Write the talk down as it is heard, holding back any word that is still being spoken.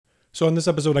So in this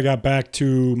episode, I got back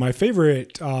to my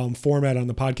favorite format on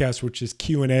the podcast, which is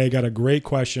Q&A. Got a great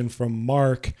question from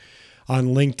Mark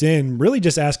on LinkedIn, really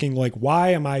just asking why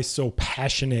am I so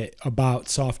passionate about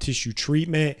soft tissue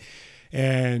treatment?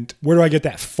 And where do I get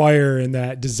that fire and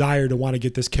that desire to want to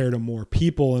get this care to more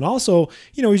people? And also,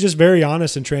 he's just very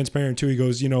honest and transparent too. He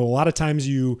goes, a lot of times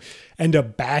you end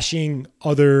up bashing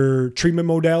other treatment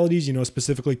modalities,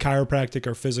 specifically chiropractic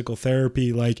or physical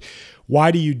therapy.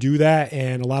 Why do you do that?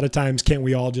 And a lot of times, can't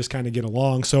we all just kind of get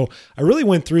along? So I really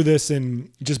went through this and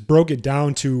just broke it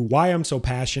down to why I'm so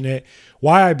passionate,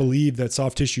 why I believe that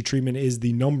soft tissue treatment is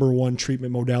the number one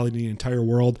treatment modality in the entire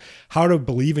world, how to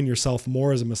believe in yourself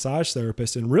more as a massage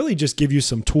therapist, and really just give you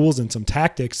some tools and some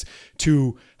tactics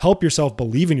to help yourself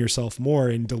believe in yourself more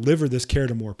and deliver this care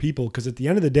to more people. Because at the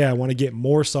end of the day, I want to get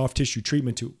more soft tissue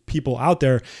treatment to people out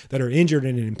there that are injured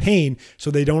and in pain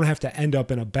so they don't have to end up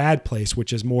in a bad place,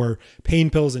 which is more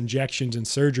pain pills, injections, and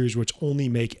surgeries, which only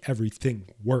make everything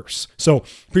worse. So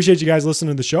appreciate you guys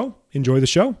listening to the show. Enjoy the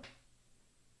show.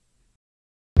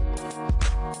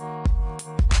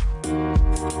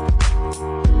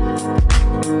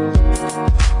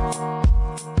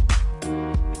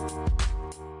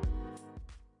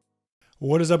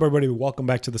 What is up, everybody? Welcome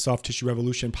back to the Soft Tissue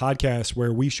Revolution podcast,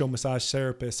 where we show massage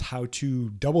therapists how to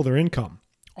double their income,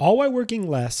 all while working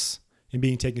less and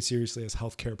being taken seriously as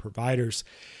healthcare providers.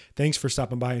 Thanks for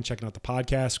stopping by and checking out the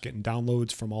podcast, getting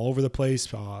downloads from all over the place.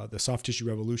 The Soft Tissue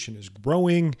Revolution is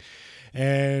growing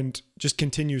and just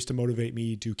continues to motivate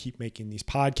me to keep making these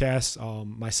podcasts.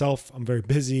 Myself, I'm very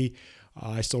busy.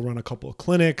 I still run a couple of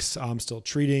clinics. I'm still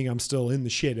treating. I'm still in the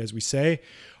shit, as we say.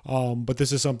 But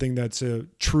this is something that's a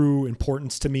true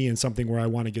importance to me and something where I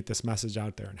want to get this message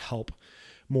out there and help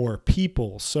more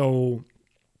people. So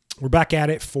we're back at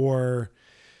it for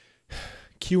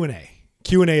Q&A.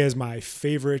 Q&A is my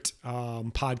favorite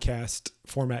podcast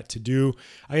format to do.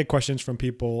 I get questions from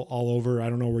people all over. I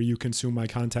don't know where you consume my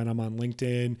content. I'm on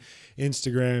LinkedIn,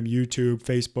 Instagram, YouTube,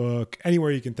 Facebook,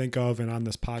 anywhere you can think of, and on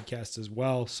this podcast as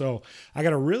well. So I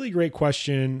got a really great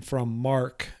question from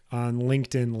Mark on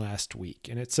LinkedIn last week.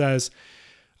 And it says,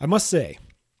 I must say,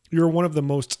 you're one of the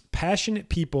most passionate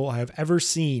people I have ever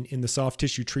seen in the soft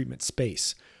tissue treatment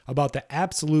space about the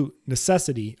absolute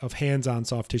necessity of hands-on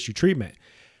soft tissue treatment.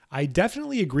 I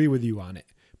definitely agree with you on it,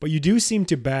 but you do seem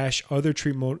to bash other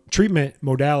treatment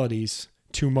modalities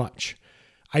too much.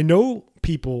 I know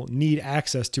people need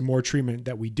access to more treatment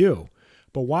that we do,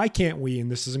 but why can't we,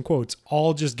 and this is in quotes,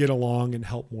 all just get along and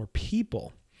help more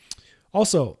people?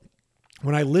 Also,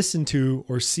 when I listen to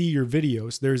or see your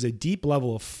videos, there's a deep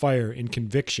level of fire and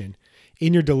conviction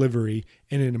in your delivery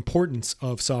and an importance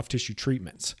of soft tissue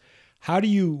treatments. How did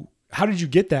you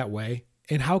get that way?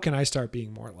 And how can I start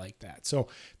being more like that? So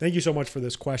thank you so much for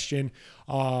this question.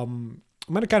 I'm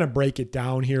going to kind of break it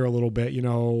down here a little bit.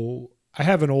 I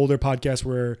have an older podcast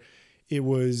where it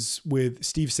was with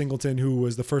Steve Singleton, who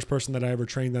was the first person that I ever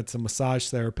trained that's a massage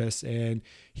therapist. And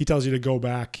he tells you to go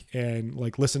back and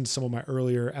listen to some of my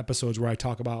earlier episodes where I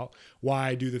talk about why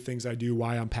I do the things I do,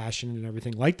 why I'm passionate and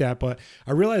everything like that. But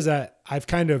I realized that I've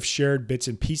kind of shared bits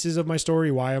and pieces of my story,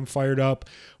 why I'm fired up,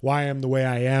 why I'm the way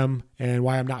I am, and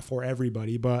why I'm not for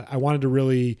everybody. But I wanted to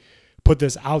really put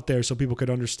this out there so people could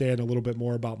understand a little bit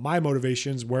more about my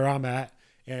motivations, where I'm at,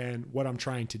 and what I'm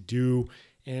trying to do,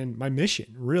 and my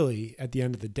mission really at the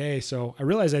end of the day. So I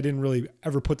realized I didn't really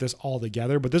ever put this all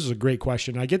together, but this is a great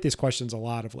question. I get these questions a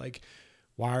lot of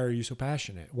why are you so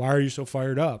passionate? Why are you so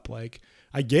fired up?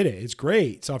 I get it. It's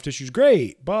great. Soft tissue is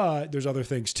great, but there's other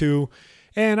things too.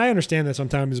 And I understand that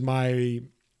sometimes my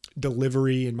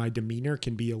delivery and my demeanor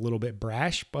can be a little bit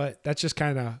brash, but that's just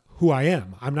kind of who I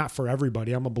am. I'm not for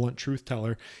everybody. I'm a blunt truth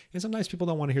teller. And sometimes people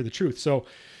don't want to hear the truth. So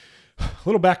a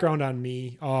little background on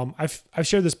me. I've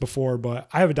shared this before, but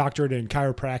I have a doctorate in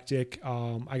chiropractic.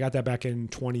 I got that back in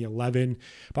 2011.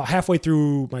 About halfway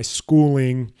through my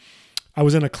schooling, I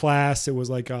was in a class. It was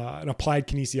an applied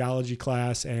kinesiology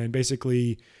class. And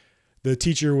basically the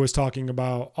teacher was talking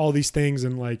about all these things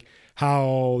and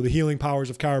how the healing powers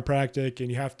of chiropractic,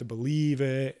 and you have to believe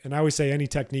it. And I always say any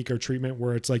technique or treatment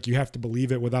where it's you have to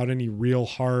believe it without any real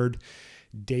hard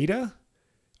data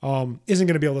isn't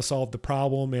going to be able to solve the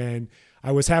problem. And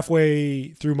I was halfway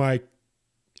through my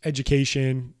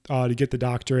education to get the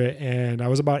doctorate, and I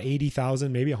was about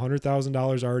 $80,000, maybe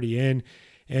 $100,000 already in.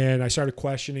 And I started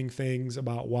questioning things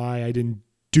about why I didn't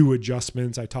do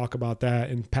adjustments. I talk about that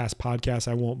in past podcasts.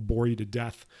 I won't bore you to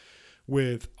death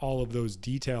with all of those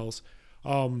details.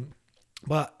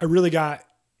 But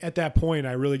at that point,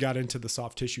 I really got into the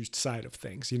soft tissue side of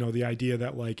things. The idea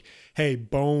that hey,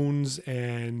 bones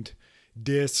and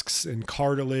discs and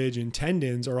cartilage and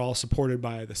tendons are all supported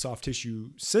by the soft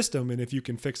tissue system. And if you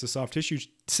can fix the soft tissue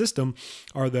system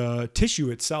or the tissue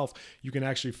itself, you can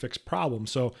actually fix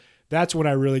problems. So that's when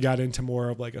I really got into more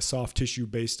of like a soft tissue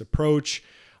based approach.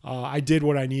 I did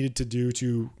what I needed to do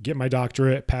to get my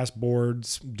doctorate, pass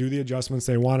boards, do the adjustments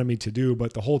they wanted me to do.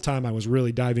 But the whole time I was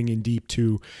really diving in deep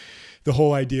to the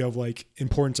whole idea of like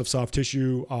importance of soft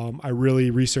tissue. I really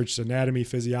researched anatomy,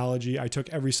 physiology. I took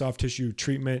every soft tissue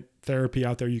treatment therapy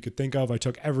out there you could think of. I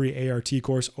took every ART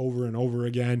course over and over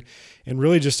again and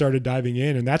really just started diving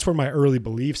in. And that's where my early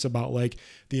beliefs about like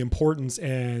the importance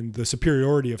and the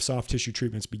superiority of soft tissue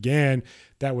treatments began.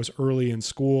 That was early in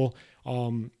school.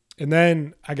 And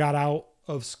then I got out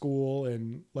of school,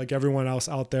 and like everyone else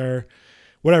out there,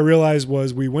 what I realized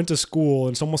was we went to school,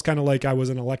 and it's almost kind of like I was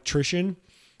an electrician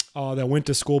that went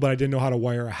to school, but I didn't know how to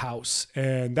wire a house.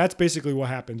 And that's basically what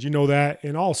happens. You know that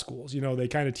in all schools, you know, they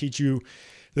kind of teach you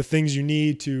the things you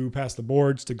need to pass the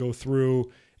boards, to go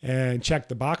through and check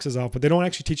the boxes off, but they don't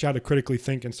actually teach you how to critically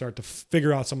think and start to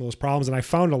figure out some of those problems. And I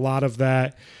found a lot of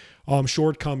that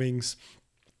shortcomings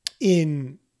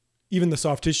in even the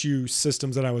soft tissue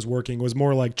systems that I was working. Was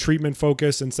more like treatment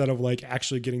focused instead of like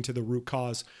actually getting to the root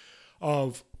cause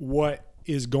of what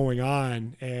is going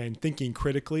on and thinking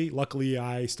critically. Luckily,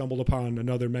 I stumbled upon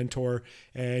another mentor,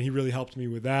 and he really helped me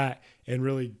with that and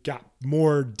really got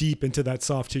more deep into that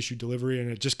soft tissue delivery. And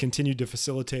it just continued to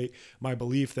facilitate my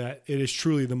belief that it is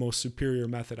truly the most superior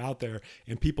method out there.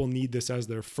 And people need this as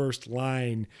their first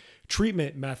line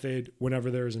treatment method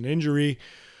whenever there is an injury.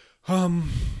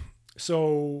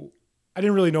 So I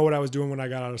didn't really know what I was doing when I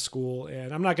got out of school,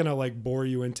 and I'm not going to like bore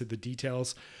you into the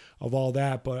details of all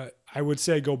that, but I would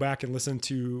say go back and listen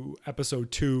to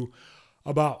episode 2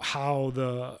 about how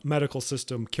the medical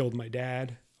system killed my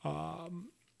dad.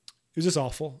 It was just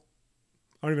awful.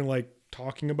 I don't even like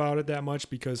talking about it that much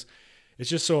because it's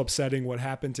just so upsetting what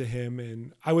happened to him.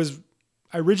 And I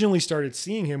originally started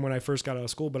seeing him when I first got out of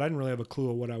school, but I didn't really have a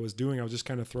clue of what I was doing. I was just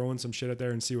kind of throwing some shit out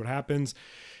there and see what happens.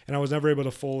 And I was never able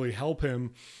to fully help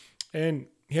him. And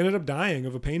he ended up dying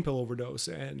of a pain pill overdose.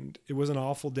 And it was an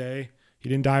awful day. He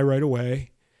didn't die right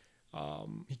away.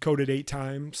 He coded 8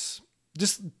 times.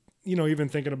 Just, you know, even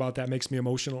thinking about that makes me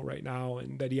emotional right now,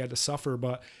 and that he had to suffer.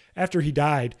 But after he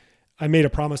died, I made a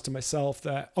promise to myself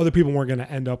that other people weren't going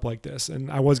to end up like this.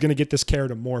 And I was going to get this care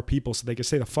to more people so they could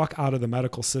stay the fuck out of the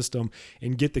medical system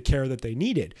and get the care that they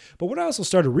needed. But what I also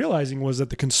started realizing was that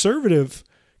the conservative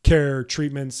care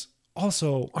treatments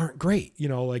also aren't great, you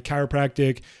know, like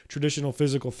chiropractic, traditional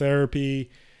physical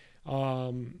therapy,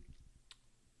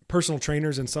 personal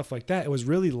trainers and stuff like that. It was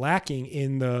really lacking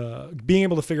in the being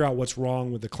able to figure out what's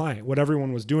wrong with the client. What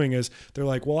everyone was doing is they're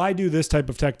like, well, I do this type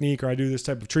of technique or I do this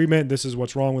type of treatment. This is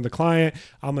what's wrong with the client.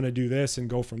 I'm going to do this and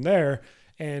go from there.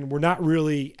 And we're not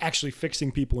really actually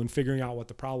fixing people and figuring out what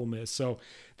the problem is. So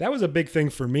that was a big thing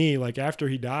for me. Like after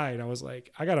he died, I was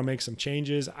like, I got to make some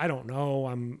changes. I don't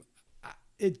know.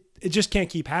 It just can't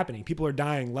keep happening. People are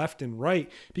dying left and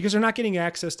right because they're not getting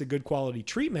access to good quality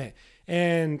treatment.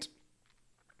 And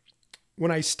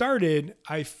when I started,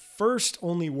 I first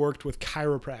only worked with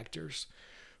chiropractors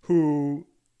who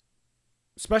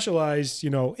specialized, you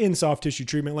know, in soft tissue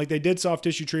treatment. Like they did soft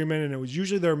tissue treatment and it was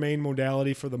usually their main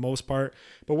modality for the most part.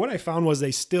 But what I found was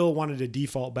they still wanted to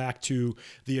default back to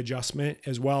the adjustment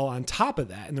as well on top of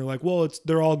that. And they're like, well,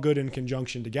 they're all good in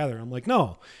conjunction together. I'm like,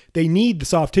 no, they need the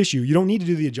soft tissue. You don't need to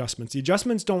do the adjustments. The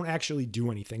adjustments don't actually do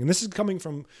anything. And this is coming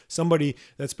from somebody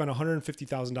that spent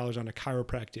 $150,000 on a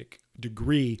chiropractic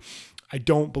degree. I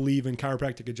don't believe in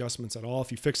chiropractic adjustments at all.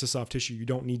 If you fix the soft tissue, you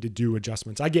don't need to do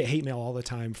adjustments. I get hate mail all the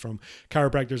time from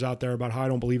chiropractors out there about how I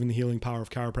don't believe in the healing power of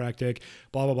chiropractic,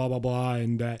 blah, blah, blah, blah, blah,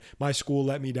 and that my school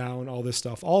let me down, all this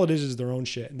stuff. All it is their own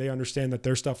shit, and they understand that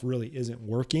their stuff really isn't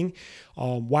working.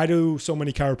 Why do so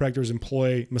many chiropractors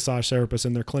employ massage therapists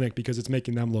in their clinic? Because it's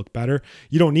making them look better.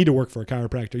 You don't need to work for a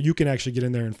chiropractor. You can actually get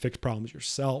in there and fix problems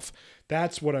yourself.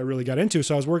 That's what I really got into.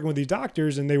 So I was working with these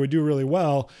doctors and they would do really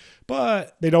well,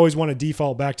 but they'd always want to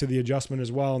default back to the adjustment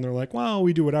as well. And they're like, well,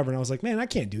 we do whatever. And I was like, man, I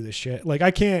can't do this shit. Like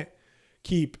I can't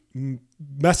keep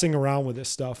messing around with this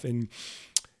stuff and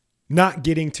not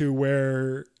getting to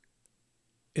where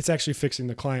it's actually fixing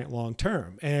the client long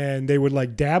term. And they would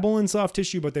like dabble in soft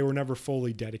tissue, but they were never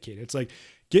fully dedicated. It's like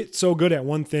get so good at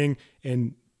one thing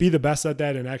and be the best at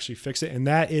that and actually fix it. And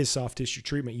that is soft tissue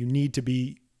treatment. You need to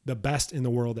be the best in the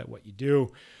world at what you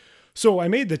do. So I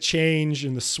made the change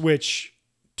and the switch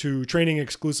to training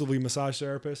exclusively massage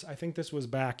therapists. I think this was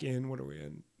back in,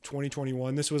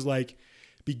 2021. This was like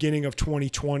beginning of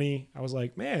 2020. I was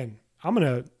like, man, I'm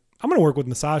going to work with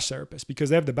massage therapists because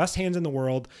they have the best hands in the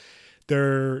world.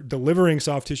 they're delivering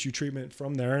soft tissue treatment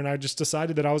from there. And I just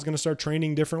decided that I was going to start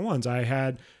training different ones. I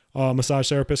had a massage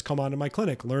therapist come onto my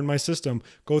clinic, learn my system,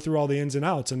 go through all the ins and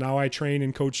outs. And now I train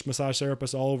and coach massage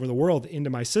therapists all over the world into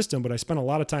my system. But I spent a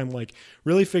lot of time like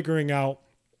really figuring out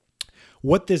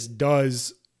what this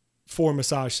does for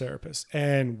massage therapists.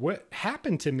 And what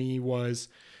happened to me was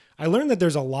I learned that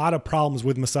there's a lot of problems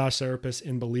with massage therapists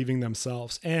in believing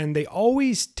themselves. And they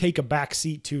always take a back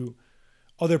seat to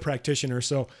other practitioners.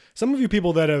 So some of you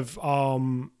people that have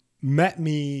met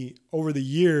me over the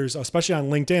years, especially on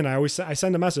LinkedIn, I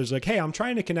send a message like, hey, I'm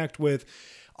trying to connect with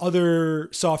other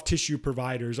soft tissue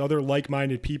providers, other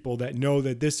like-minded people that know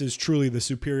that this is truly the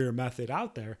superior method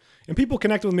out there. And people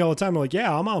connect with me all the time. They're like,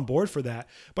 yeah, I'm on board for that.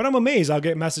 But I'm amazed. I'll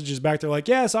get messages back. They're like,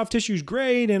 yeah, soft tissue is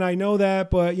great. And I know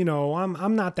that, but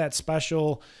I'm not that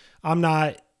special. I'm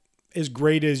not as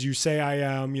great as you say I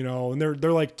am, and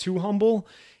they're like too humble.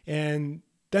 And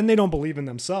then they don't believe in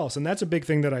themselves. And that's a big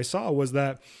thing that I saw was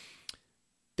that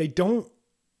they don't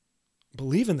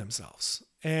believe in themselves.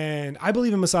 And I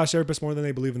believe in massage therapists more than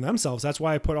they believe in themselves. That's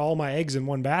why I put all my eggs in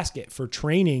one basket for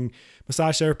training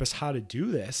massage therapists how to do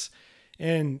this.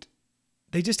 And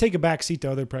they just take a back seat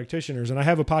to other practitioners. And I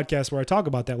have a podcast where I talk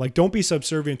about that. Like, don't be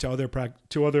subservient to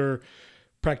other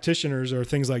practitioners or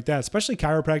things like that, especially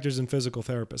chiropractors and physical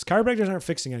therapists. Chiropractors aren't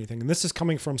fixing anything. And this is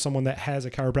coming from someone that has a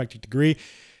chiropractic degree.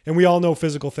 And we all know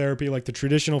physical therapy, like the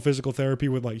traditional physical therapy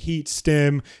with like heat,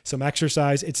 stim, some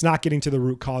exercise, it's not getting to the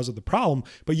root cause of the problem.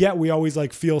 But yet we always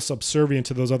like feel subservient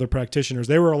to those other practitioners.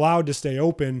 They were allowed to stay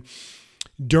open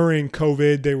during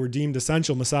COVID. They were deemed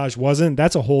essential. Massage wasn't.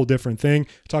 That's a whole different thing.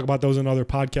 Talk about those in other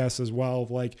podcasts as well, of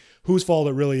like whose fault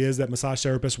it really is that massage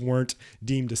therapists weren't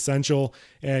deemed essential.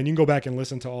 And you can go back and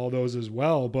listen to all those as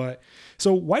well. But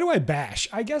so why do I bash?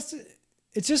 I guess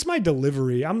it's just my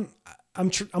delivery. I'm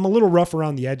a little rough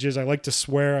around the edges. I like to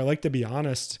swear. I like to be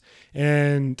honest.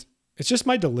 And it's just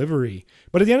my delivery.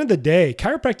 But at the end of the day,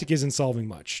 chiropractic isn't solving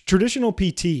much. Traditional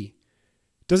PT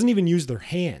doesn't even use their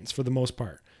hands for the most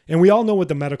part. And we all know what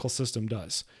the medical system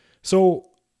does. So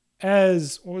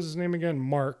as, what was his name again?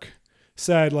 Mark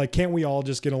said, like, can't we all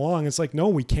just get along? It's like, no,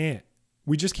 we can't.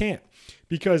 We just can't.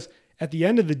 Because at the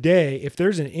end of the day, if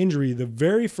there's an injury, the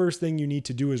very first thing you need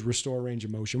to do is restore range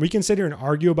of motion. We can sit here and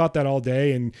argue about that all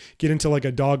day and get into like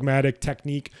a dogmatic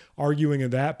technique arguing of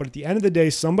that. But at the end of the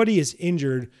day, somebody is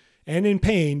injured and in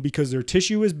pain because their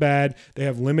tissue is bad. They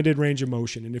have limited range of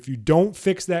motion. And if you don't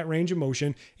fix that range of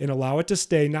motion and allow it to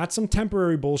stay, not some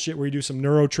temporary bullshit where you do some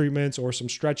neuro treatments or some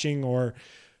stretching or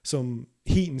some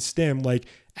heat and stim, like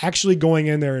actually going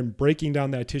in there and breaking down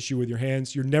that tissue with your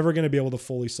hands, you're never going to be able to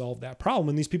fully solve that problem.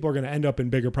 And these people are going to end up in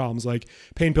bigger problems like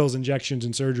pain pills, injections,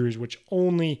 and surgeries, which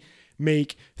only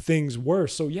make things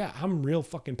worse. So yeah, I'm real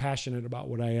fucking passionate about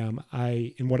what I am,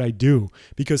 and what I do,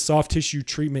 because soft tissue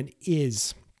treatment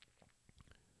is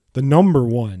the number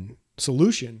one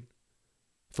solution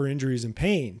for injuries and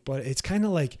pain. But it's kind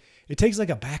of like, it takes like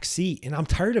a back seat, and I'm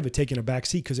tired of it taking a back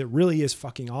seat because it really is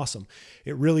fucking awesome.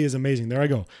 It really is amazing. There I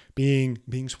go,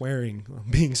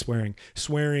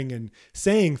 swearing and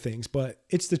saying things, but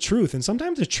it's the truth. And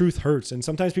sometimes the truth hurts, and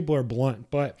sometimes people are blunt,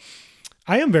 but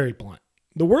I am very blunt.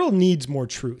 The world needs more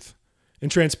truth and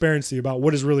transparency about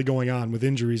what is really going on with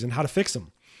injuries and how to fix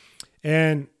them.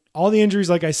 And all the injuries,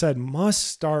 like I said, must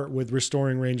start with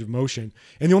restoring range of motion.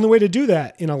 And the only way to do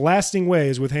that in a lasting way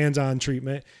is with hands-on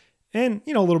treatment and,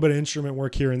 a little bit of instrument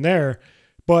work here and there.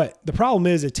 But the problem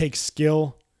is it takes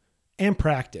skill and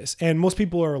practice. And most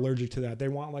people are allergic to that. They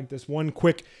want like this one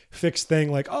quick fix thing,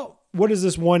 like, oh, what is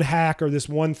this one hack or this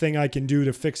one thing I can do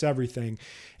to fix everything?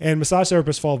 And massage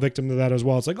therapists fall victim to that as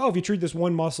well. It's like, oh, if you treat this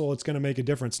one muscle, it's going to make a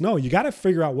difference. No, you got to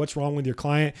figure out what's wrong with your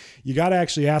client. You got to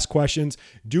actually ask questions,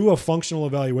 do a functional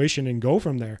evaluation, and go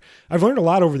from there. I've learned a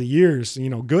lot over the years,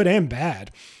 good and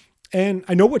bad. And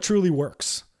I know what truly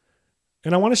works.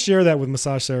 And I want to share that with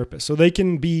massage therapists so they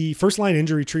can be first-line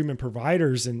injury treatment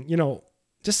providers and,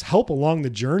 just help along the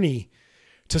journey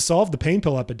to solve the pain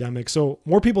pill epidemic so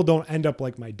more people don't end up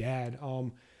like my dad.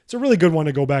 It's a really good one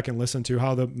to go back and listen to,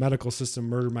 how the medical system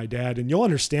murdered my dad, and you'll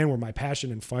understand where my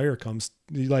passion and fire comes.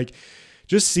 Like,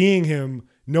 just seeing him,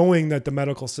 knowing that the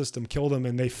medical system killed him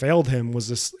and they failed him was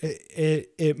this,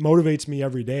 it motivates me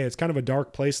every day. It's kind of a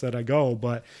dark place that I go,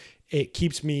 but it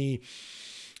keeps me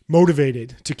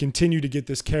motivated to continue to get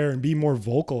this care and be more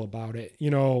vocal about it.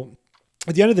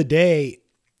 At the end of the day,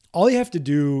 all you have to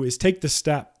do is take the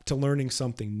step to learning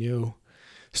something new.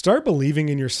 Start believing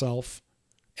in yourself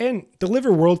and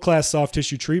deliver world-class soft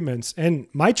tissue treatments. And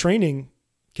my training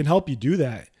can help you do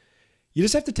that. You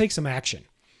just have to take some action.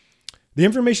 The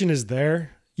information is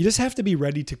there. You just have to be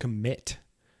ready to commit.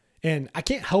 And I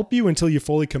can't help you until you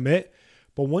fully commit,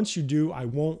 But once you do, I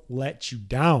won't let you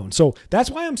down. So that's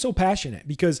why I'm so passionate,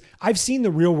 because I've seen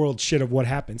the real world shit of what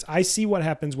happens. I see what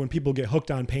happens when people get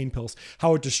hooked on pain pills,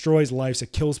 how it destroys lives,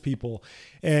 it kills people.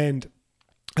 And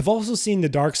I've also seen the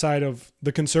dark side of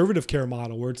the conservative care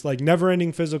model, where it's like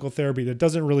never-ending physical therapy that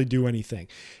doesn't really do anything.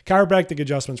 Chiropractic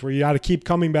adjustments where you got to keep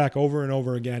coming back over and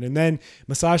over again. And then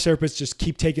massage therapists just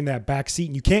keep taking that back seat,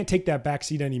 and you can't take that back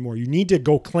seat anymore. You need to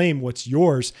go claim what's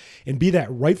yours and be that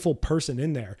rightful person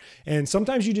in there. And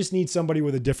sometimes you just need somebody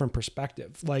with a different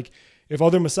perspective. Like, if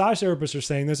other massage therapists are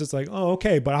saying this, it's like, oh,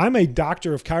 okay, but I'm a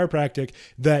doctor of chiropractic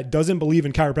that doesn't believe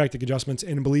in chiropractic adjustments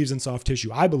and believes in soft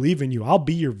tissue. I believe in you. I'll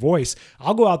be your voice.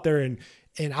 I'll go out there and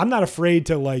I'm not afraid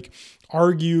to like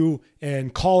argue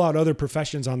and call out other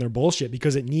professions on their bullshit,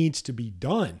 because it needs to be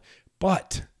done.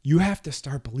 But you have to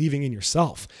start believing in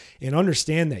yourself and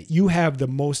understand that you have the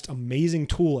most amazing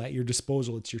tool at your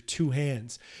disposal. It's your two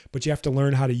hands, but you have to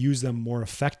learn how to use them more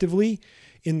effectively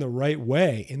in the right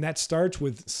way. And that starts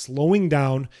with slowing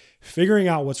down, figuring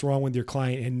out what's wrong with your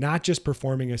client, and not just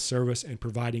performing a service and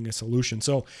providing a solution.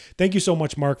 So thank you so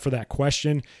much, Mark, for that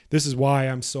question. This is why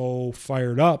I'm so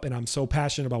fired up and I'm so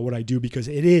passionate about what I do, because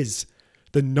it is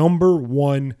the number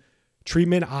one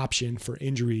treatment option for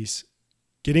injuries.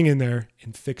 Getting in there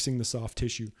and fixing the soft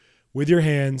tissue with your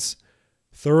hands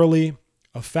thoroughly,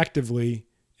 effectively,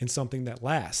 and something that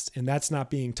lasts. And that's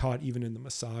not being taught even in the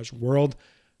massage world.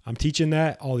 I'm teaching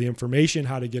that. All the information,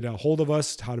 how to get a hold of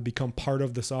us, how to become part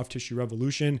of the soft tissue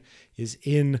revolution, is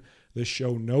in the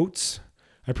show notes.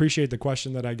 I appreciate the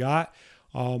question that I got.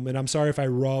 And I'm sorry if I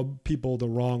rub people the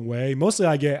wrong way. Mostly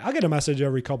I get a message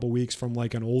every couple of weeks from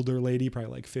like an older lady,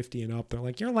 probably like 50 and up. They're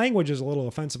like, your language is a little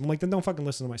offensive. I'm like, then don't fucking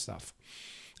listen to my stuff.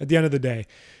 At the end of the day,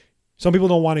 some people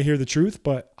don't want to hear the truth,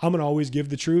 but I'm going to always give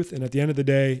the truth. And at the end of the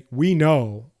day, we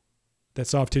know that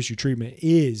soft tissue treatment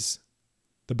is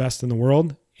the best in the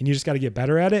world. And you just got to get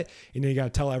better at it. And then you got to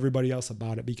tell everybody else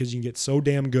about it, because you can get so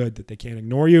damn good that they can't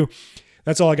ignore you.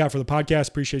 That's all I got for the podcast.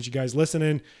 Appreciate you guys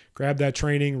listening. Grab that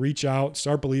training, reach out,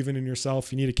 start believing in yourself.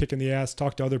 If you need a kick in the ass,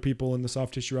 talk to other people in the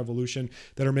soft tissue revolution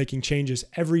that are making changes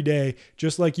every day,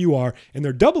 just like you are. And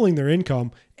they're doubling their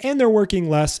income, and they're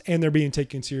working less, and they're being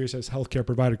taken serious as a healthcare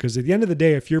provider. Because at the end of the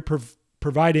day, if you're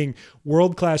providing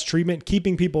world-class treatment,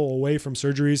 keeping people away from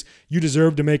surgeries, you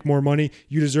deserve to make more money.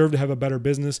 You deserve to have a better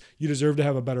business. You deserve to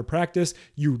have a better practice.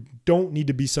 You don't need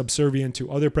to be subservient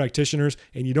to other practitioners,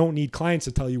 and you don't need clients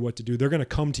to tell you what to do. They're going to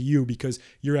come to you because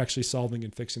you're actually solving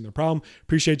and fixing their problem.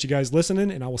 Appreciate you guys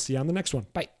listening, and I will see you on the next one.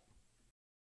 Bye.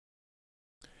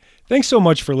 Thanks so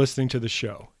much for listening to the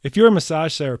show. If you're a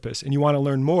massage therapist and you want to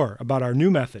learn more about our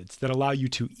new methods that allow you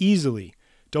to easily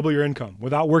double your income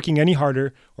without working any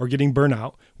harder or getting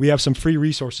burnout, we have some free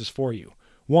resources for you.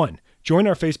 1, join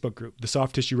our Facebook group, The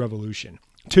Soft Tissue Revolution.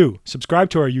 2, subscribe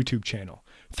to our YouTube channel.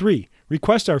 3,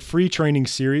 request our free training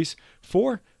series.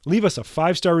 4, leave us a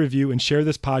 5-star review and share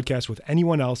this podcast with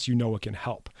anyone else you know it can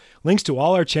help. Links to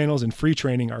all our channels and free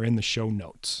training are in the show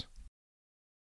notes.